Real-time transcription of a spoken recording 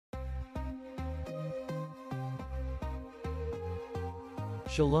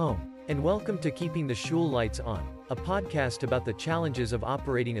Shalom, and welcome to Keeping the Shul Lights On, a podcast about the challenges of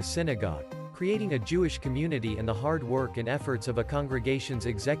operating a synagogue, creating a Jewish community, and the hard work and efforts of a congregation's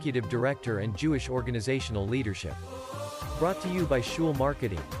executive director and Jewish organizational leadership. Brought to you by Shul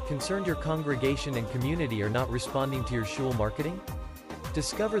Marketing. Concerned your congregation and community are not responding to your Shul marketing?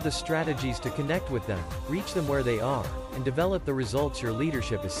 Discover the strategies to connect with them, reach them where they are, and develop the results your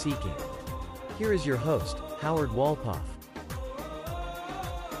leadership is seeking. Here is your host, Howard Walpoff.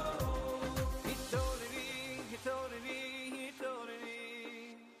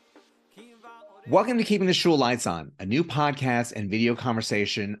 Welcome to Keeping the Shul Lights On, a new podcast and video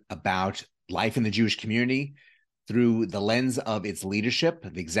conversation about life in the Jewish community through the lens of its leadership,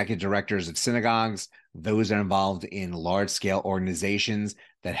 the executive directors of synagogues, those that are involved in large-scale organizations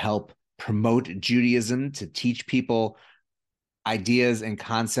that help promote Judaism, to teach people ideas and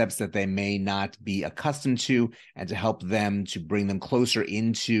concepts that they may not be accustomed to, and to help them to bring them closer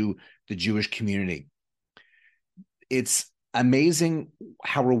into the Jewish community. It's amazing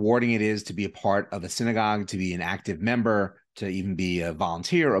how rewarding it is to be a part of a synagogue, to be an active member, to even be a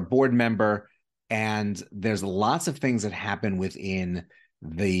volunteer, a board member. And there's lots of things that happen within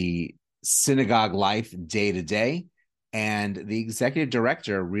the synagogue life day to day. And the executive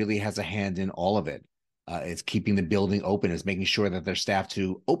director really has a hand in all of it. It's keeping the building open, it's making sure that their staff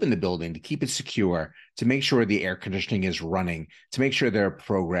to open the building, to keep it secure, to make sure the air conditioning is running, to make sure there are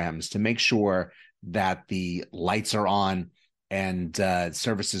programs, to make sure that the lights are on and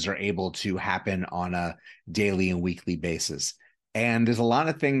services are able to happen on a daily and weekly basis. And there's a lot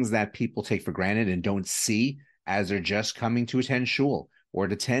of things that people take for granted and don't see as they're just coming to attend shul or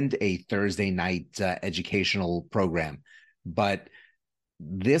to attend a Thursday night educational program. But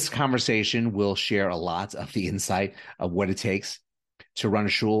this conversation will share a lot of the insight of what it takes to run a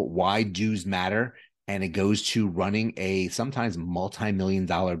shul, why dues matter, and it goes to running a sometimes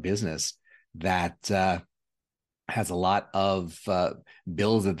multi-million-dollar business that has a lot of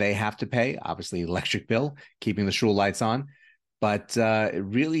bills that they have to pay, obviously electric bill, keeping the shul lights on, but it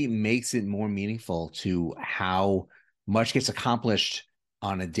really makes it more meaningful to how much gets accomplished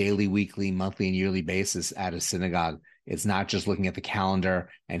on a daily, weekly, monthly, and yearly basis at a synagogue. It's not just looking at the calendar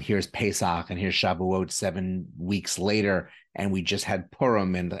and here's Pesach and here's Shavuot 7 weeks later, and we just had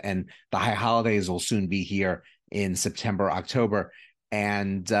Purim and the high holidays will soon be here in September, October.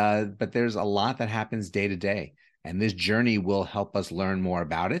 And but there's a lot that happens day to day. And this journey will help us learn more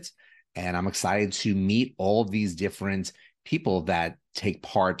about it. And I'm excited to meet all of these different people that take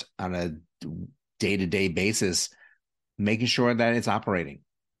part on a day-to-day basis, making sure that it's operating.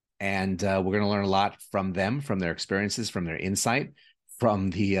 And we're going to learn a lot from them, from their experiences, from their insight,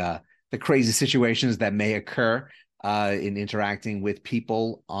 from the crazy situations that may occur in interacting with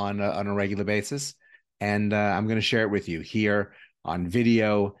people on a regular basis. And I'm going to share it with you here on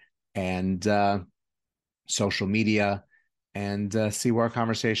video and social media, and see where our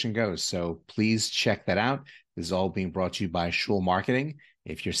conversation goes. So please check that out. This is all being brought to you by Shul Marketing.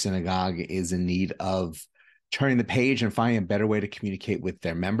 If your synagogue is in need of turning the page and finding a better way to communicate with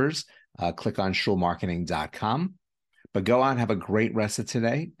their members, click on shulmarketing.com. But go out and have a great rest of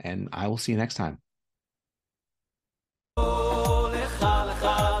today, and I will see you next time.